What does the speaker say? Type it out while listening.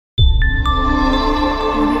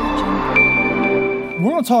We're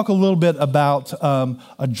going to talk a little bit about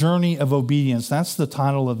a journey of obedience. That's the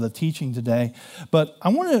title of the teaching today. But I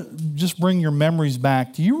want to just bring your memories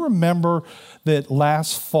back. Do you remember that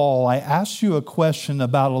last fall I asked you a question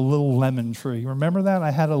about a little lemon tree? Remember that? I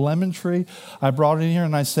had a lemon tree. I brought it in here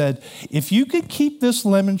and I said, if you could keep this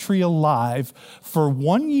lemon tree alive for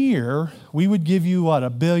 1 year, we would give you,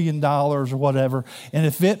 $1 billion or whatever, and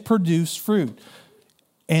if it produced fruit.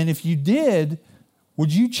 And if you did,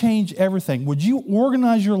 would you change everything? Would you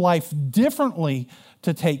organize your life differently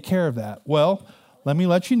to take care of that? Well, let me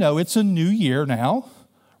let you know, it's a new year now,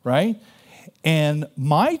 right? And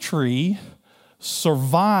my tree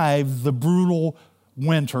survived the brutal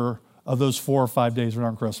winter of those 4 or 5 days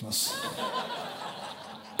around Christmas.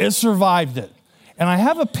 It survived it. And I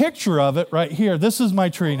have a picture of it right here. This is my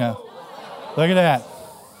tree now. Look at that.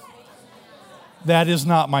 That is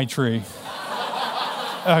not my tree.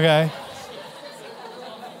 Okay?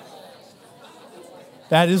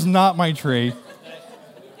 That is not my tree.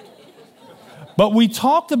 But we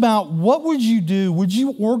talked about what would you do? Would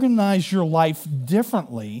you organize your life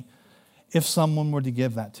differently if someone were to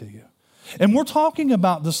give that to you? And we're talking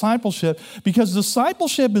about discipleship because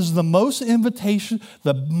discipleship is the most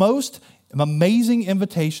amazing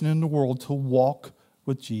invitation in the world to walk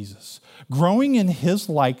with Jesus, growing in His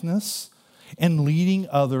likeness and leading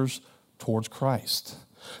others towards Christ.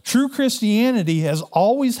 True Christianity has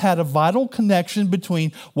always had a vital connection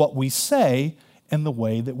between what we say and the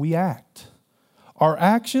way that we act. Our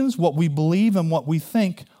actions, what we believe, and what we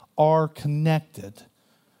think are connected.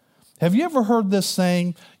 Have you ever heard this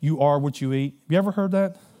saying, you are what you eat? Have you ever heard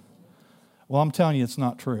that? Well, I'm telling you, it's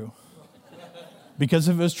not true. Because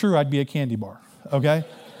if it was true, I'd be a candy bar, okay?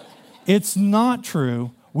 It's not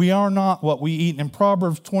true. We are not what we eat. In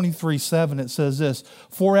Proverbs 23:7, it says this,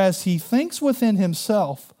 for as he thinks within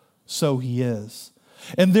himself, so he is.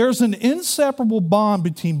 And there's an inseparable bond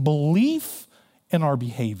between belief and our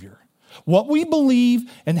behavior. What we believe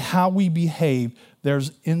and how we behave,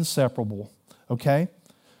 there's inseparable, okay?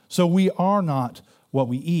 So we are not what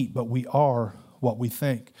we eat, but we are what we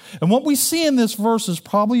think. And what we see in this verse is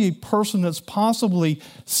probably a person that's possibly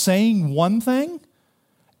saying one thing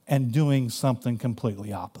and doing something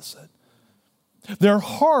completely opposite. Their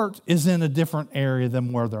heart is in a different area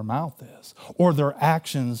than where their mouth is, or their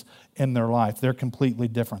actions in their life. They're completely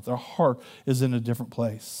different. Their heart is in a different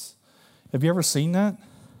place. Have you ever seen that?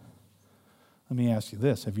 Let me ask you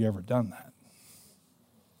this. Have you ever done that?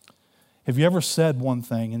 Have you ever said one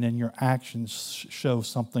thing and then your actions show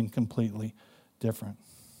something completely different?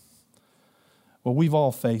 Well, we've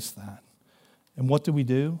all faced that. And what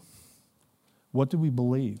do? What do we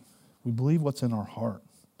believe? We believe what's in our heart.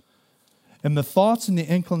 And the thoughts and the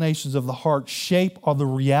inclinations of the heart shape the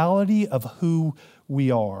reality of who we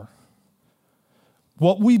are.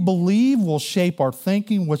 What we believe will shape our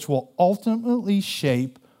thinking, which will ultimately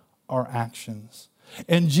shape our actions.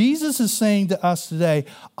 And Jesus is saying to us today,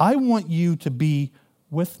 I want you to be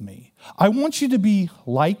with me. I want you to be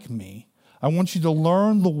like me. I want you to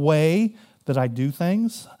learn the way that I do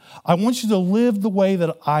things. I want you to live the way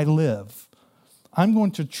that I live. I'm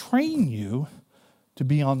going to train you to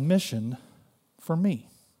be on mission for me.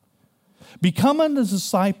 Becoming a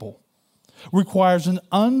disciple requires an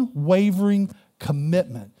unwavering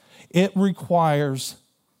commitment. It requires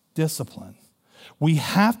discipline. We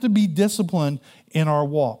have to be disciplined in our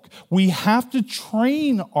walk. We have to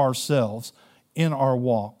train ourselves in our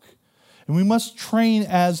walk. And we must train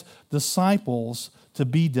as disciples to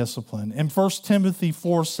be disciplined. In 1 Timothy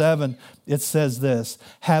 4:7, it says this,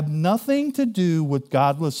 have nothing to do with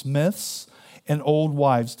godless myths and old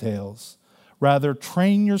wives' tales. Rather,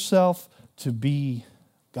 train yourself to be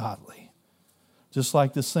godly. Just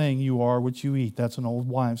like the saying, you are what you eat. That's an old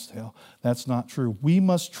wives' tale. That's not true. We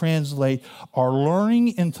must translate our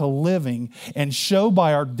learning into living and show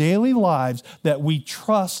by our daily lives that we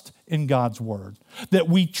trust in God's word, that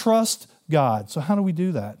we trust God. So how do we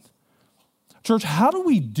do that? Church, how do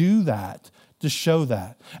we do that to show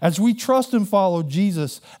that? As we trust and follow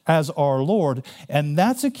Jesus as our Lord, and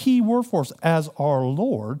that's a key word for us, as our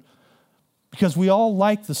Lord, because we all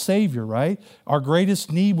like the Savior, right? Our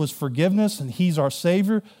greatest need was forgiveness, and He's our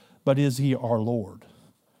Savior, but is He our Lord?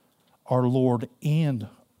 Our Lord and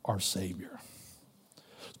our Savior.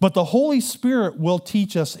 But the Holy Spirit will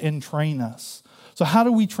teach us and train us. So how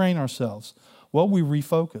do we train ourselves? Well, we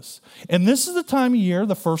refocus. And this is the time of year,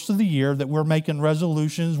 the first of the year, that we're making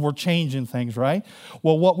resolutions, we're changing things, right?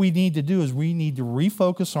 Well, what we need to do is we need to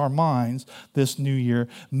refocus our minds this new year,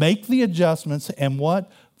 make the adjustments, and what?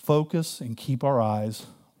 Focus and keep our eyes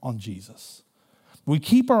on Jesus. We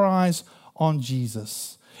keep our eyes on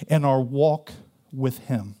Jesus and our walk with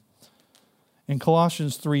Him. In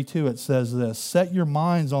Colossians 3:2, it says this, set your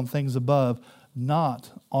minds on things above,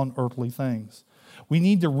 not on earthly things. We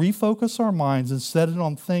need to refocus our minds and set it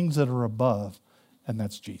on things that are above, and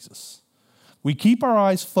that's Jesus. We keep our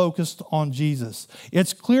eyes focused on Jesus.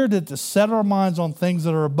 It's clear that to set our minds on things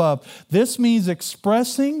that are above, this means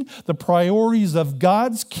expressing the priorities of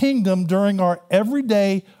God's kingdom during our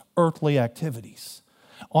everyday earthly activities,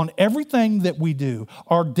 on everything that we do,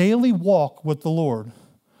 our daily walk with the Lord.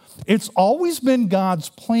 It's always been God's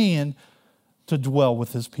plan to dwell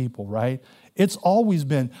with his people, right? It's always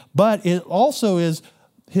been. But it also is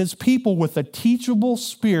his people with a teachable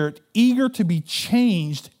spirit, eager to be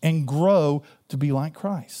changed and grow to be like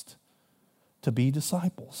Christ, to be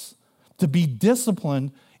disciples, to be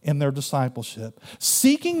disciplined in their discipleship,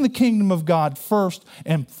 seeking the kingdom of God first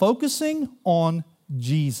and focusing on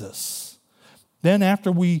Jesus. Then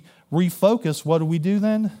after we refocus, what do we do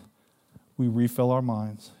then? We refill our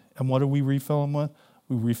minds. And what do we refill them with?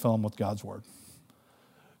 We refill them with God's word.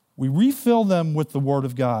 We refill them with the word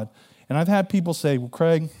of God. And I've had people say, well,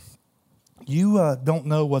 Craig, you don't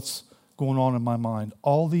know what's going on in my mind.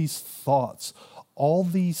 All these thoughts, all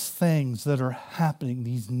these things that are happening,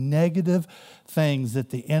 these negative things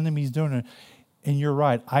that the enemy's doing. And you're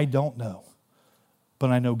right, I don't know.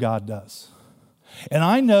 But I know God does. And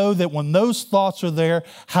I know that when those thoughts are there,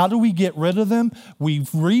 how do we get rid of them? We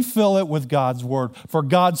refill it with God's word. For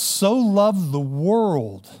God so loved the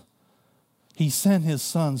world, he sent his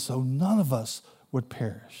son so none of us would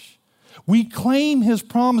perish. We claim his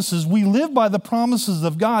promises. We live by the promises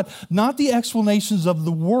of God, not the explanations of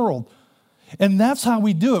the world. And that's how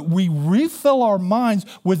we do it. We refill our minds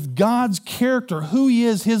with God's character, who he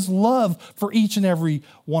is, his love for each and every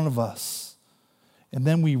one of us. And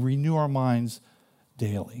then we renew our minds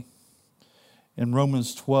daily. In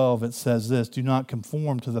Romans 12, it says this, do not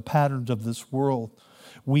conform to the patterns of this world.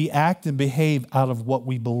 We act and behave out of what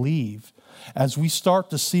we believe. As we start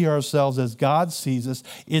to see ourselves as God sees us,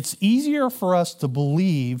 it's easier for us to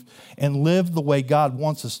believe and live the way God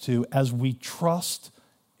wants us to as we trust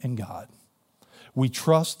in God. We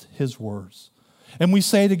trust his words. And we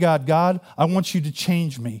say to God, God, I want you to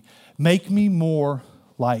change me. Make me more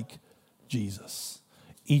like Jesus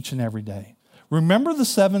each and every day. Remember the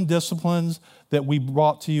 7 disciplines that we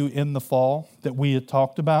brought to you in the fall that we had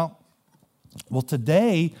talked about? Well,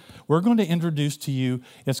 today we're going to introduce to you,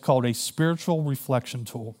 it's called a spiritual reflection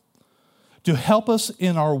tool to help us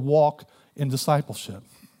in our walk in discipleship.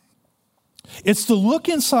 It's to look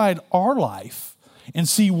inside our life and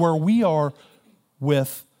see where we are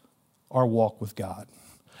with our walk with God.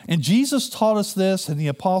 And Jesus taught us this, and the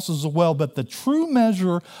apostles as well, but the true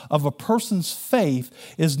measure of a person's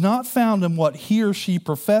faith is not found in what he or she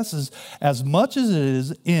professes as much as it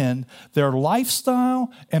is in their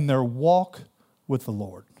lifestyle and their walk with the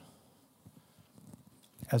Lord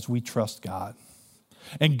as we trust God.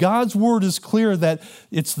 And God's word is clear that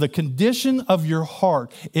it's the condition of your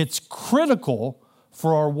heart. It's critical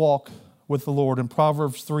for our walk with the Lord. In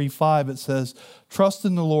Proverbs 3:5, it says, trust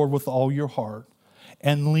in the Lord with all your heart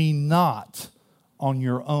and lean not on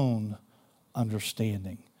your own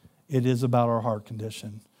understanding. It is about our heart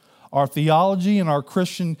condition. Our theology and our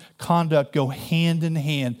Christian conduct go hand in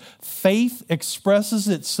hand. Faith expresses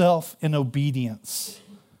itself in obedience.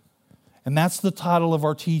 And that's the title of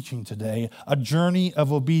our teaching today, A Journey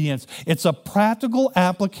of Obedience. It's a practical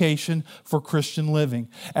application for Christian living,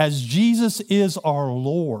 as Jesus is our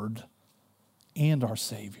Lord and our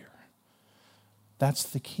Savior. That's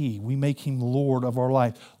the key. We make him Lord of our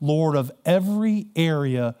life, Lord of every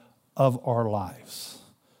area of our lives.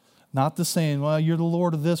 Not the saying, well, you're the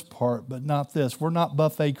Lord of this part, but not this. We're not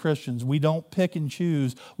buffet Christians. We don't pick and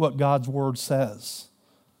choose what God's word says.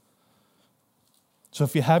 So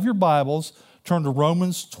if you have your Bibles, turn to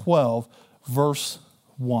Romans 12, verse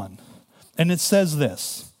 1. And it says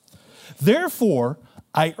this, therefore,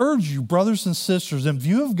 I urge you, brothers and sisters, in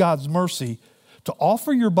view of God's mercy, to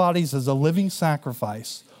offer your bodies as a living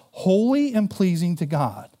sacrifice, holy and pleasing to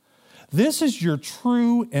God. This is your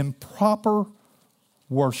true and proper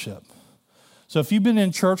worship. So if you've been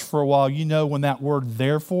in church for a while, you know when that word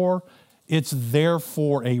therefore, it's there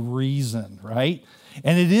for a reason, right?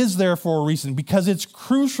 And it is there for a reason because it's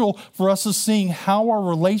crucial for us to see how our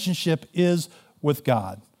relationship is with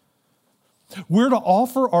God. We're to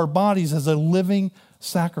offer our bodies as a living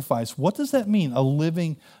sacrifice. What does that mean, a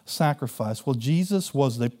living sacrifice? Well, Jesus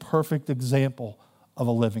was the perfect example of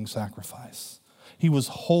a living sacrifice. He was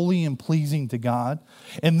holy and pleasing to God.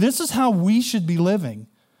 And this is how we should be living.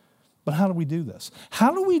 But how do we do this?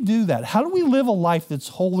 How do we do that? How do we live a life that's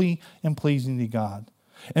holy and pleasing to God?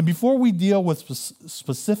 And before we deal with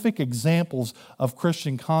specific examples of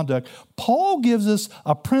Christian conduct, Paul gives us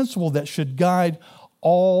a principle that should guide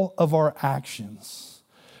all of our actions.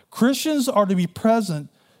 Christians are to be present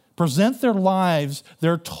their lives,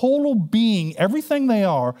 their total being, everything they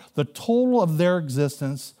are, the total of their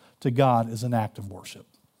existence to God as an act of worship.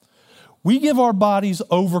 We give our bodies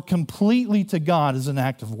over completely to God as an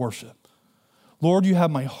act of worship. Lord, you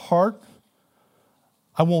have my heart.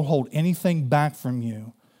 I won't hold anything back from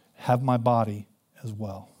you. Have my body as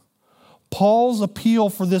well. Paul's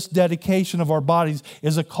appeal for this dedication of our bodies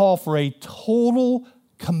is a call for a total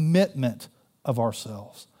commitment of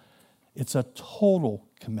ourselves. It's a total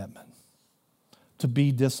commitment to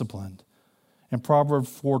be disciplined. In Proverbs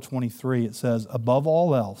 4:23, it says, above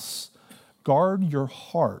all else, guard your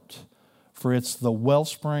heart, for it's the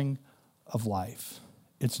wellspring of life.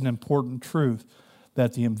 It's an important truth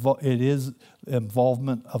that it is the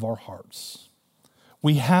involvement of our hearts.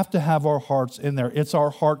 We have to have our hearts in there. It's our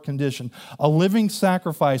heart condition. A living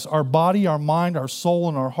sacrifice, our body, our mind, our soul,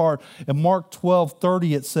 and our heart. In Mark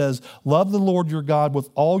 12:30, it says, love the Lord your God with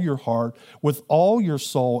all your heart, with all your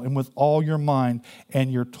soul, and with all your mind,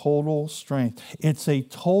 and your total strength. It's a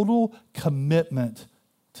total commitment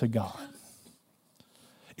to God.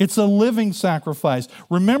 It's a living sacrifice.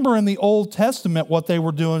 Remember in the Old Testament, what they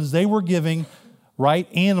were doing is they were giving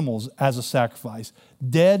animals as a sacrifice,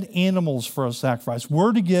 dead animals for a sacrifice.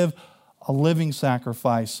 We're to give a living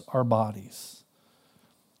sacrifice, our bodies.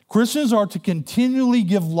 Christians are to continually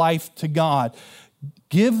give life to God.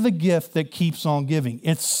 Give the gift that keeps on giving.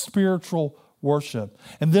 It's spiritual worship.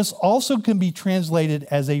 And this also can be translated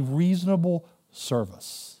as a reasonable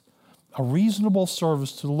service. A reasonable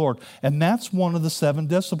service to the Lord. And that's one of the 7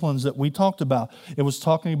 disciplines that we talked about. It was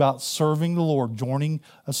talking about serving the Lord, joining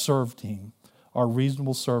a serve team. Our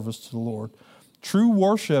reasonable service to the Lord. True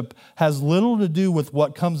worship has little to do with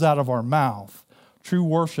what comes out of our mouth. True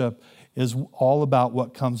worship is all about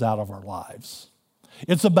what comes out of our lives.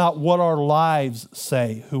 It's about what our lives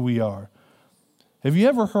say who we are. Have you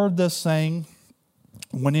ever heard this saying,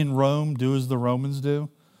 when in Rome, do as the Romans do?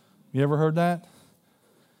 You ever heard that?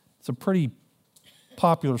 It's a pretty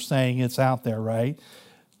popular saying. It's out there, right?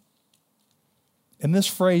 And this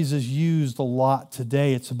phrase is used a lot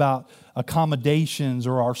today. It's about accommodations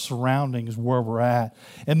or our surroundings, where we're at.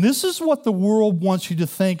 And this is what the world wants you to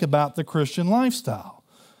think about the Christian lifestyle.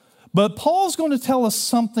 But Paul's going to tell us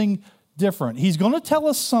something different. He's going to tell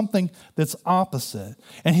us something that's opposite.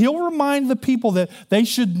 And he'll remind the people that they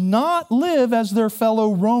should not live as their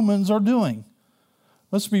fellow Romans are doing.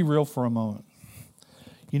 Let's be real for a moment.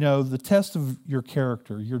 You know, the test of your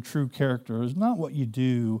character, your true character, is not what you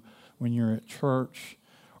do when you're at church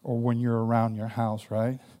or when you're around your house,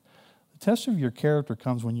 right? The test of your character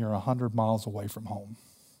comes when you're 100 miles away from home.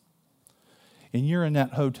 And you're in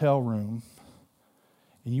that hotel room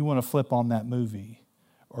and you want to flip on that movie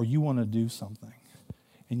or you want to do something.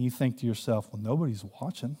 And you think to yourself, well, nobody's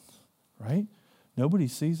watching, right? Nobody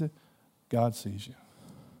sees it. God sees you.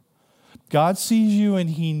 God sees you and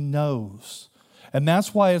He knows. And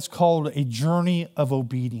that's why it's called a journey of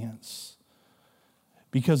obedience.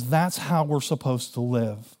 Because that's how we're supposed to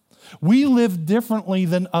live. We live differently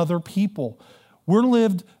than other people.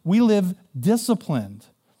 We live disciplined.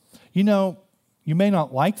 You know, you may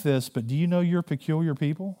not like this, but do you know you're peculiar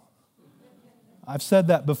people? I've said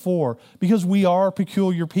that before, because we are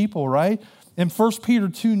peculiar people, right? In 1 Peter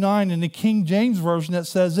 2:9 in the King James Version, it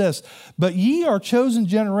says this, but ye are a chosen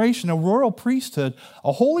generation, a royal priesthood,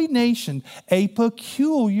 a holy nation, a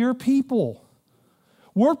peculiar people.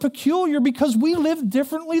 We're peculiar because we live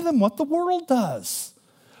differently than what the world does.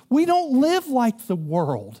 We don't live like the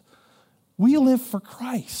world. We live for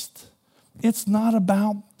Christ. It's not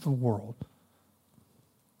about the world.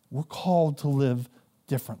 We're called to live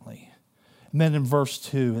differently. And then in verse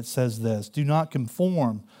 2, it says this, do not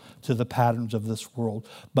conform to the patterns of this world,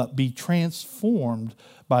 but be transformed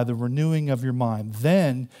by the renewing of your mind.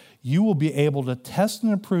 Then you will be able to test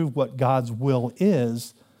and approve what God's will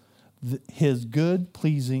is, His good,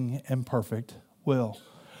 pleasing, and perfect will.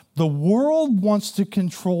 The world wants to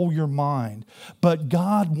control your mind, but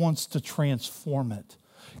God wants to transform it.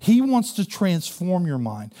 He wants to transform your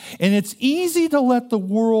mind. And it's easy to let the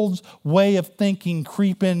world's way of thinking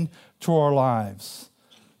creep into our lives.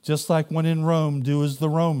 Just like when in Rome, do as the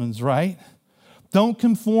Romans, right? Don't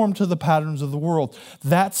conform to the patterns of the world.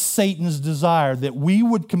 That's Satan's desire, that we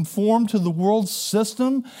would conform to the world's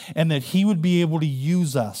system and that he would be able to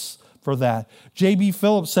use us for that. J.B.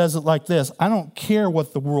 Phillips says it like this, I don't care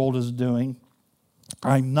what the world is doing.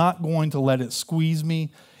 I'm not going to let it squeeze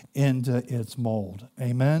me into its mold.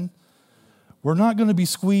 Amen? We're not going to be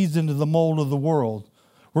squeezed into the mold of the world.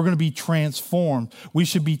 We're going to be transformed. We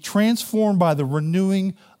should be transformed by the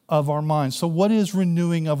renewing of our mind. So what is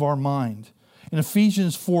renewing of our mind? In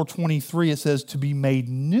Ephesians 4:23, it says to be made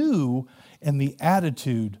new in the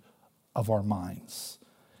attitude of our minds.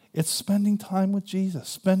 It's spending time with Jesus,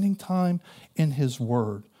 spending time in His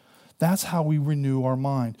Word. That's how we renew our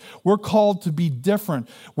mind. We're called to be different.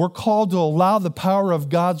 We're called to allow the power of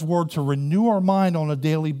God's Word to renew our mind on a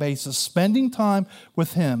daily basis, spending time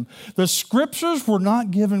with Him. The Scriptures were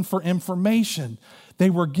not given for information. They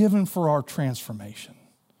were given for our transformation.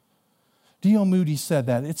 D.L. Moody said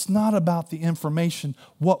that. It's not about the information,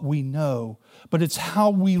 what we know, but it's how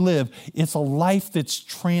we live. It's a life that's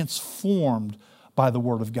transformed by the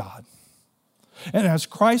Word of God. And as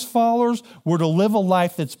Christ followers, we're to live a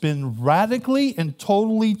life that's been radically and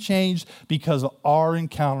totally changed because of our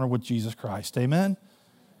encounter with Jesus Christ. Amen?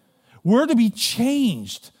 We're to be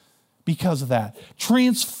changed because of that,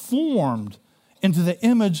 transformed into the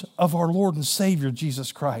image of our Lord and Savior,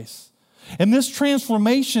 Jesus Christ. And this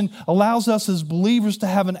transformation allows us as believers to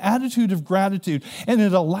have an attitude of gratitude, and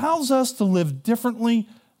it allows us to live differently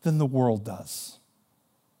than the world does.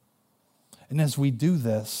 And as we do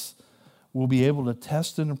this, we'll be able to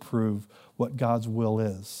test and approve what God's will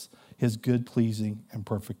is, His good, pleasing, and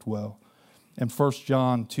perfect will. In 1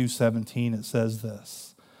 John 2:17, it says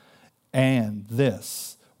this, and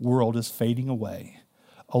this world is fading away,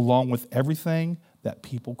 along with everything that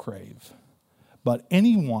people crave. But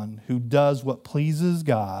anyone who does what pleases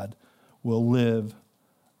God will live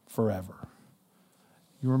forever.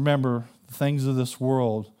 You remember, the things of this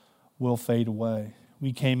world will fade away.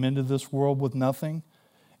 We came into this world with nothing,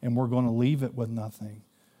 and we're going to leave it with nothing.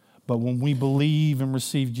 But when we believe and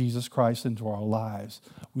receive Jesus Christ into our lives,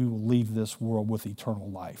 we will leave this world with eternal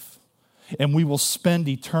life. And we will spend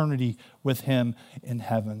eternity with Him in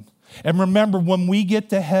heaven. And remember, when we get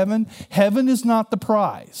to heaven, heaven is not the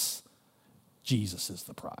prize. Jesus is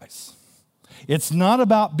the prize. It's not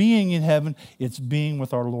about being in heaven. It's being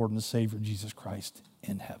with our Lord and Savior, Jesus Christ,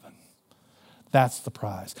 in heaven. That's the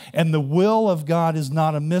prize. And the will of God is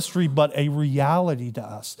not a mystery, but a reality to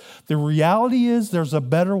us. The reality is there's a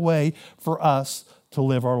better way for us to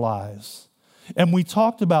live our lives. And we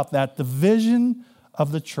talked about that, the vision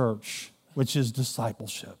of the church, which is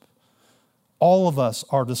discipleship. All of us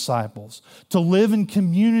are disciples. To live in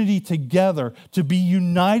community together, to be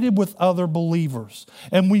united with other believers.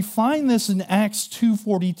 And we find this in Acts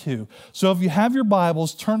 2:42. So if you have your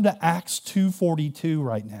Bibles, turn to Acts 2:42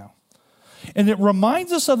 right now. And it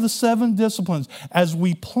reminds us of the 7 disciplines as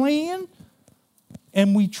we plan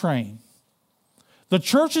and we train. The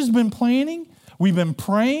church has been planning, we've been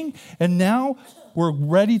praying, and now we're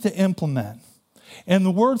ready to implement. And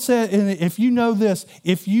the Word said, and if you know this,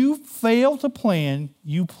 if you fail to plan,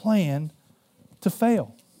 you plan to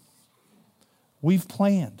fail. We've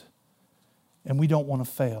planned, and we don't want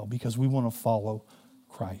to fail because we want to follow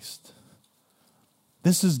Christ.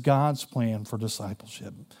 This is God's plan for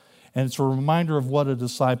discipleship. And it's a reminder of what a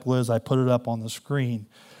disciple is. I put it up on the screen.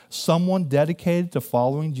 Someone dedicated to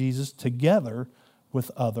following Jesus together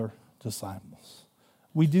with other disciples.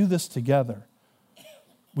 We do this together.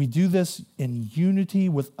 We do this in unity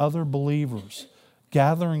with other believers,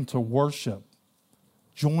 gathering to worship,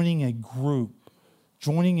 joining a group,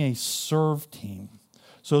 joining a serve team.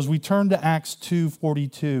 So as we turn to Acts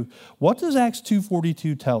 2:42, what does Acts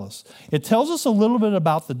 2:42 tell us? It tells us a little bit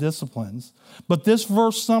about the disciplines, but this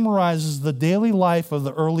verse summarizes the daily life of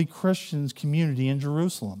the early Christians community in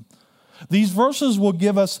Jerusalem. These verses will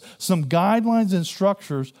give us some guidelines and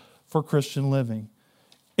structures for Christian living.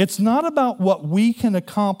 It's not about what we can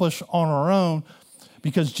accomplish on our own,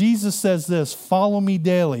 because Jesus says this, follow me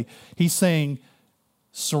daily. He's saying,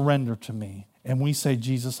 surrender to me. And we say,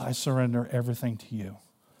 Jesus, I surrender everything to you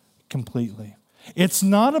completely. It's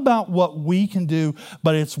not about what we can do,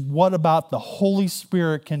 but it's what about the Holy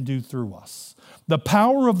Spirit can do through us. The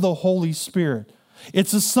power of the Holy Spirit.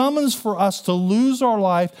 It's a summons for us to lose our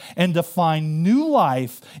life and to find new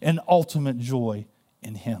life and ultimate joy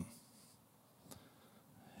in Him.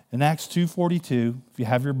 In Acts 2:42, if you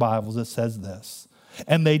have your Bibles, it says this,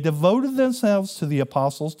 and they devoted themselves to the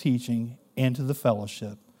apostles' teaching and to the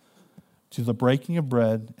fellowship, to the breaking of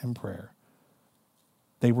bread and prayer.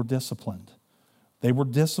 They were disciplined. They were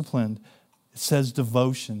disciplined. It says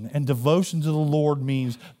devotion. And devotion to the Lord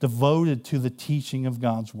means devoted to the teaching of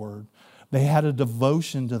God's Word. They had a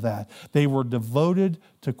devotion to that. They were devoted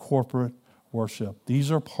to corporate worship.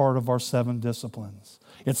 These are part of our 7 disciplines.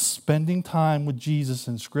 It's spending time with Jesus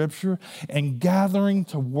in Scripture and gathering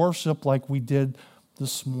to worship like we did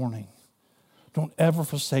this morning. Don't ever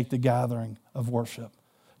forsake the gathering of worship.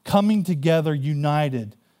 Coming together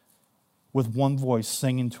united with one voice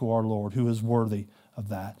singing to our Lord, who is worthy of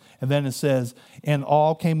that. And then it says, and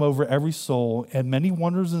awe came over every soul, and many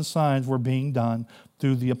wonders and signs were being done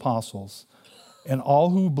through the apostles. And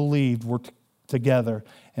all who believed were together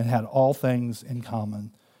and had all things in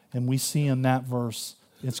common. And we see in that verse,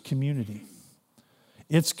 it's community.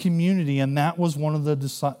 It's community, and that was one of the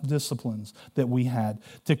disciplines that we had,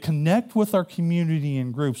 to connect with our community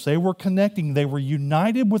in groups. They were connecting. They were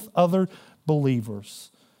united with other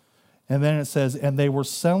believers. And then it says, and they were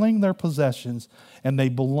selling their possessions, and they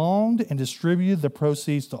belonged and distributed the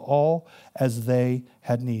proceeds to all as they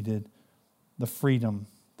had needed, the freedom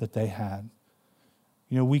that they had.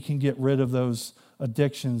 You know, we can get rid of those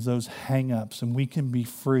addictions, those hang-ups, and we can be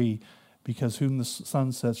free, because whom the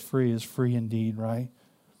Son sets free is free indeed, right?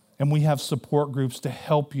 And we have support groups to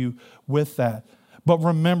help you with that. But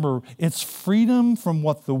remember, it's freedom from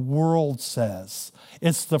what the world says.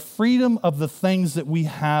 It's the freedom of the things that we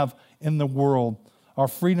have in the world. Our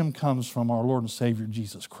freedom comes from our Lord and Savior,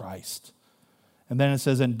 Jesus Christ. And then it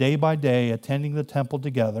says, and day by day, attending the temple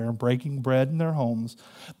together and breaking bread in their homes,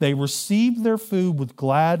 they received their food with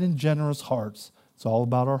glad and generous hearts. It's all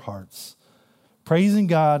about our hearts. Praising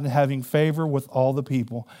God and having favor with all the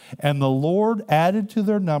people. And the Lord added to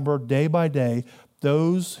their number day by day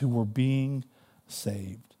those who were being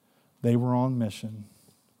saved. They were on mission.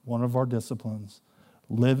 One of our disciplines,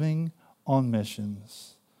 living on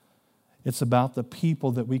missions. It's about the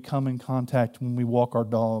people that we come in contact when we walk our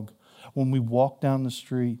dog, when we walk down the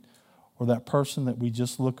street, or that person that we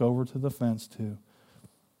just look over to the fence to.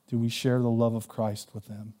 Do we share the love of Christ with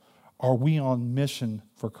them? Are we on mission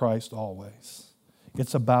for Christ always?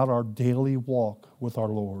 It's about our daily walk with our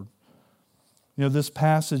Lord. You know, this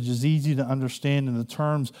passage is easy to understand in the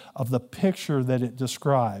terms of the picture that it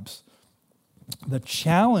describes. The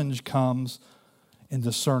challenge comes in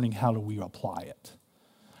discerning how do we apply it.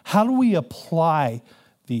 How do we apply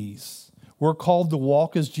these? We're called to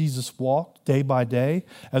walk as Jesus walked day by day,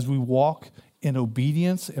 as we walk in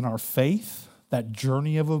obedience in our faith, that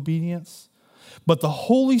journey of obedience. But the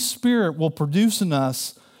Holy Spirit will produce in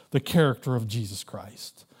us the character of Jesus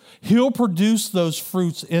Christ. He'll produce those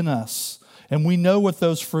fruits in us. And we know what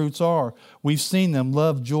those fruits are. We've seen them: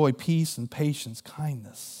 love, joy, peace, and patience,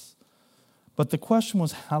 kindness. But the question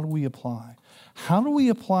was, how do we apply? How do we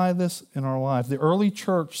apply this in our life? The early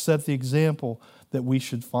church set the example that we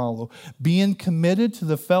should follow. Being committed to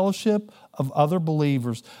the fellowship of other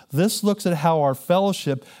believers. This looks at how our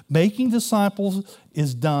fellowship, making disciples,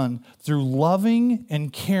 is done through loving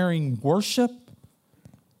and caring worship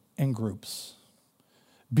and groups.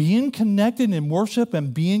 Being connected in worship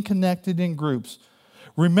and being connected in groups.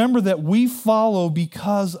 Remember that we follow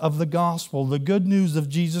because of the gospel, the good news of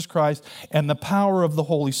Jesus Christ, and the power of the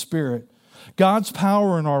Holy Spirit. God's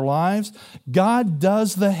power in our lives. God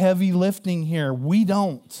does the heavy lifting here. We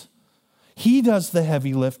don't. He does the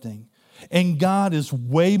heavy lifting. And God is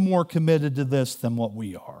way more committed to this than what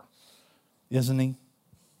we are. Isn't He?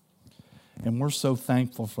 And we're so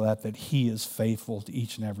thankful for that He is faithful to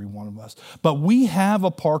each and every one of us. But we have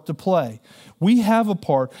a part to play. We have a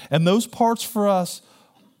part. And those parts for us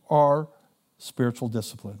are spiritual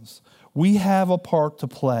disciplines. We have a part to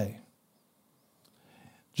play.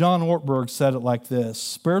 John Ortberg said it like this: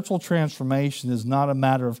 spiritual transformation is not a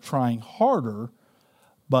matter of trying harder,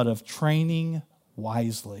 but of training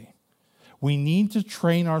wisely. We need to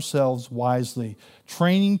train ourselves wisely,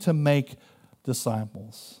 training to make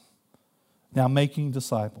disciples. Now, making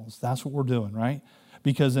disciples, that's what we're doing, right?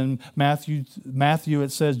 Because in Matthew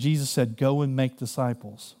it says, Jesus said, go and make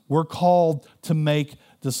disciples. We're called to make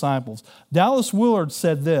disciples. Dallas Willard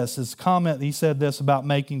said this, his comment, he said this about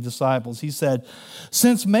making disciples. He said,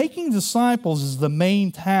 since making disciples is the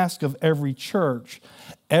main task of every church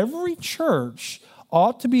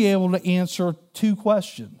ought to be able to answer two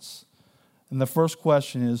questions. And the first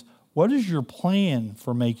question is, what is your plan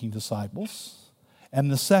for making disciples?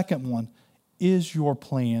 And the second one, is your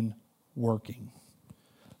plan working?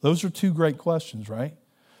 Those are two great questions, right?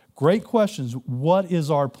 Great questions. What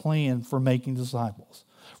is our plan for making disciples?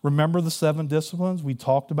 Remember the 7 disciplines? We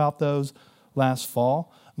talked about those last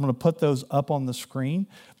fall. I'm going to put those up on the screen.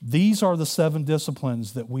 These are the 7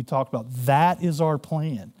 disciplines that we talked about. That is our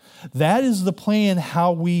plan. That is the plan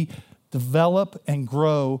how we develop and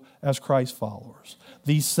grow as Christ followers.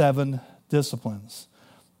 These 7 disciplines.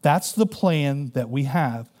 That's the plan that we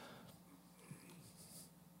have.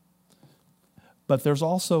 But there's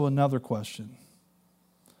also another question.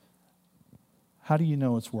 How do you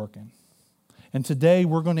know it's working? And today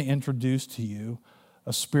we're going to introduce to you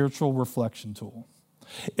a spiritual reflection tool.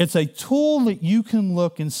 It's a tool that you can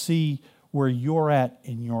look and see where you're at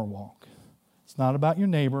in your walk. It's not about your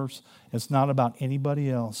neighbors. It's not about anybody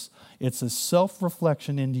else. It's a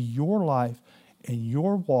self-reflection into your life and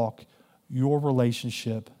your walk, your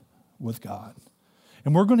relationship with God.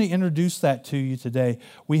 And we're going to introduce that to you today.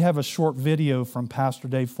 We have a short video from Pastor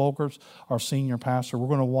Dave Folkers, our senior pastor. We're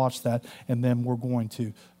going to watch that, and then we're going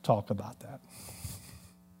to talk about that.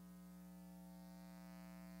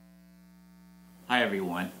 Hi,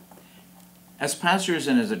 everyone. As pastors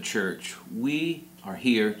and as a church, we are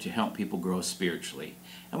here to help people grow spiritually.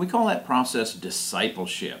 And we call that process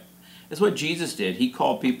discipleship. It's what Jesus did. He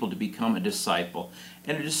called people to become a disciple.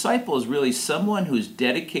 And a disciple is really someone who's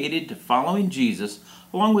dedicated to following Jesus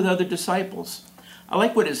along with other disciples. I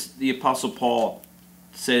like what the Apostle Paul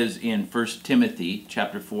says in 1 Timothy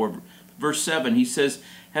chapter 4, verse 7. He says,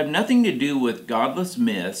 "Have nothing to do with godless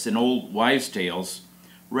myths and old wives' tales.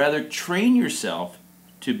 Rather, train yourself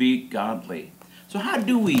to be godly." So how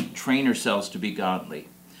do we train ourselves to be godly?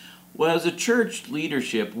 Well, as a church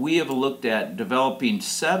leadership, we have looked at developing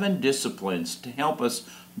 7 disciplines to help us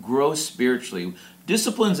grow spiritually.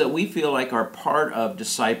 Disciplines that we feel like are part of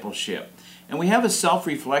discipleship. And we have a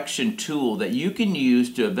self-reflection tool that you can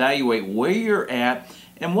use to evaluate where you're at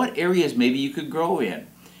and what areas maybe you could grow in.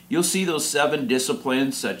 You'll see those 7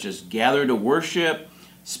 disciplines such as gather to worship,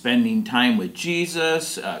 spending time with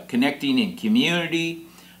Jesus, connecting in community,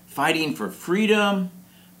 fighting for freedom,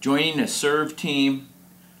 joining a serve team,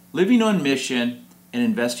 living on mission, and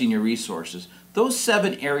investing your resources. Those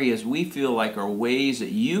 7 areas we feel like are ways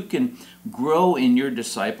that you can grow in your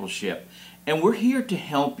discipleship. And we're here to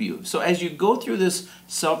help you. So as you go through this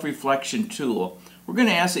self-reflection tool, we're going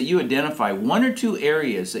to ask that you identify 1 or 2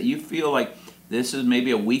 areas that you feel like this is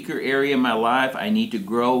maybe a weaker area in my life I need to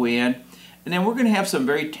grow in. And then we're going to have some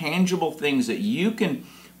very tangible things that you can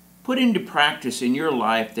put into practice in your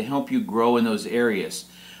life to help you grow in those areas.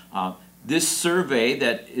 This survey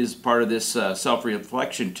that is part of this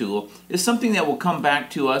self-reflection tool is something that will come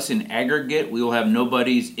back to us in aggregate. We will have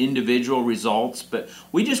nobody's individual results, but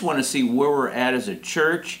we just want to see where we're at as a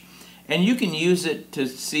church. And you can use it to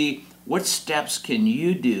see what steps can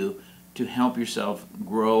you do to help yourself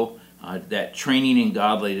grow that training in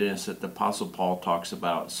godliness that the Apostle Paul talks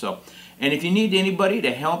about. And if you need anybody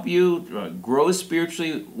to help you grow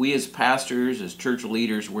spiritually, we as pastors, as church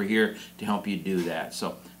leaders, we're here to help you do that.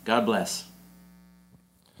 So God bless.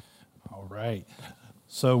 All right.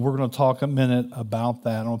 So we're going to talk a minute about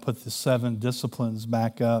that. I'm going to put the 7 disciplines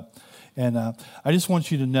back up. And I just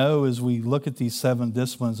want you to know, as we look at these 7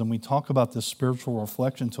 disciplines and we talk about this spiritual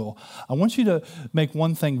reflection tool, I want you to make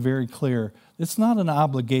one thing very clear. It's not an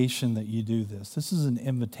obligation that you do this. This is an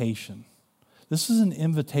invitation. This is an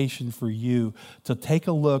invitation for you to take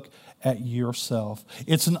a look at yourself.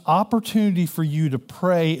 It's an opportunity for you to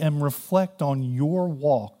pray and reflect on your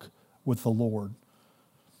walk with the Lord.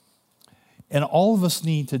 And all of us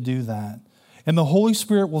need to do that. And the Holy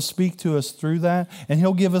Spirit will speak to us through that, and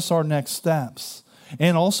He'll give us our next steps.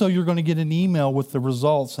 And also, you're going to get an email with the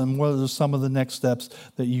results and what are some of the next steps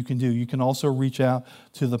that you can do. You can also reach out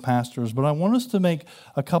to the pastors. But I want us to make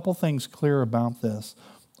a couple things clear about this.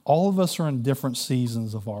 All of us are in different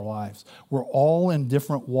seasons of our lives. We're all in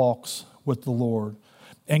different walks with the Lord.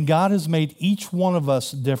 And God has made each one of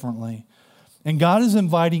us differently. And God is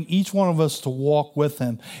inviting each one of us to walk with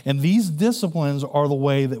Him. And these disciplines are the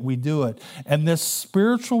way that we do it. And this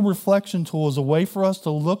spiritual reflection tool is a way for us to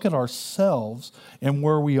look at ourselves and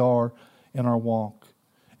where we are in our walk.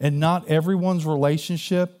 And not everyone's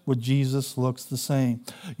relationship with Jesus looks the same.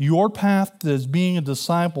 Your path as being a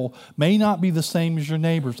disciple may not be the same as your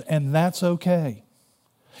neighbor's, and that's okay.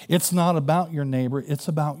 It's not about your neighbor, it's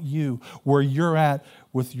about you, where you're at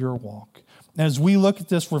with your walk. As we look at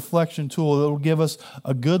this reflection tool, it'll give us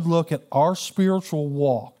a good look at our spiritual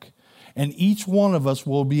walk. And each one of us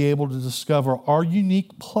will be able to discover our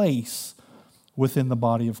unique place within the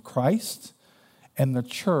body of Christ, and the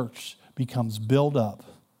church becomes built up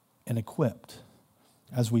and equipped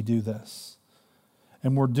as we do this.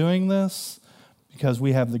 And we're doing this because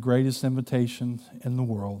we have the greatest invitation in the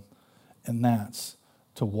world, and that's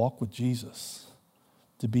to walk with Jesus,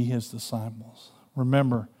 to be His disciples.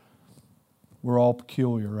 Remember, we're all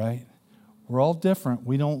peculiar, right? We're all different.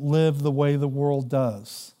 We don't live the way the world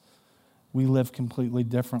does. We live completely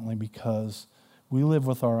differently because we live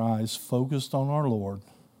with our eyes focused on our Lord,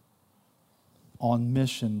 on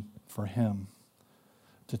mission for Him,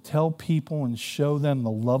 to tell people and show them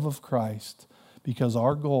the love of Christ, because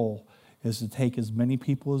our goal is to take as many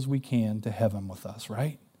people as we can to heaven with us,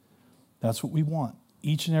 right? That's what we want.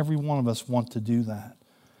 Each and every one of us want to do that.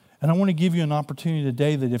 And I want to give you an opportunity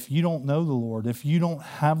today that if you don't know the Lord, if you don't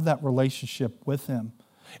have that relationship with Him,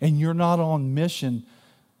 and you're not on mission,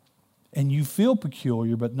 and you feel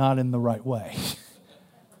peculiar, but not in the right way.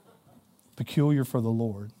 Peculiar for the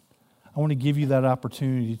Lord. I want to give you that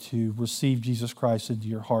opportunity to receive Jesus Christ into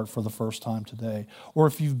your heart for the first time today. Or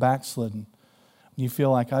if you've backslidden, you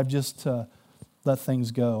feel like I've just let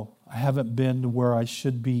things go. I haven't been to where I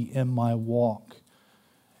should be in my walk.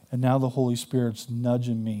 And now the Holy Spirit's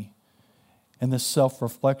nudging me. And this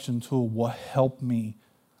self-reflection tool will help me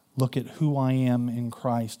look at who I am in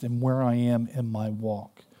Christ and where I am in my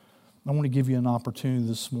walk. I want to give you an opportunity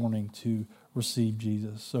this morning to receive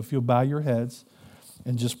Jesus. So if you'll bow your heads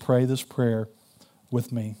and just pray this prayer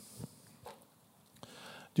with me.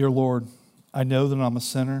 Dear Lord, I know that I'm a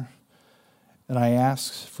sinner, and I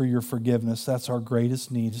ask for your forgiveness. That's our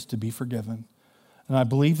greatest need, is to be forgiven. And I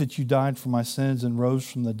believe that you died for my sins and rose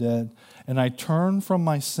from the dead. And I turn from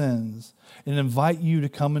my sins and invite you to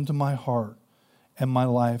come into my heart and my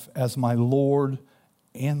life as my Lord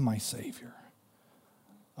and my Savior.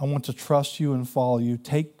 I want to trust you and follow you.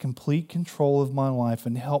 Take complete control of my life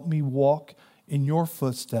and help me walk in your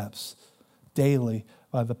footsteps daily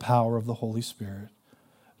by the power of the Holy Spirit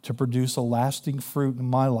to produce a lasting fruit in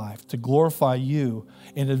my life, to glorify you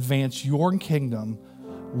and advance your kingdom,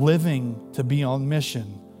 living to be on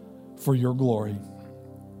mission for your glory.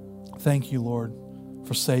 Thank you, Lord,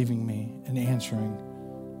 for saving me and answering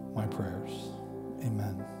my prayers.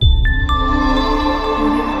 Amen.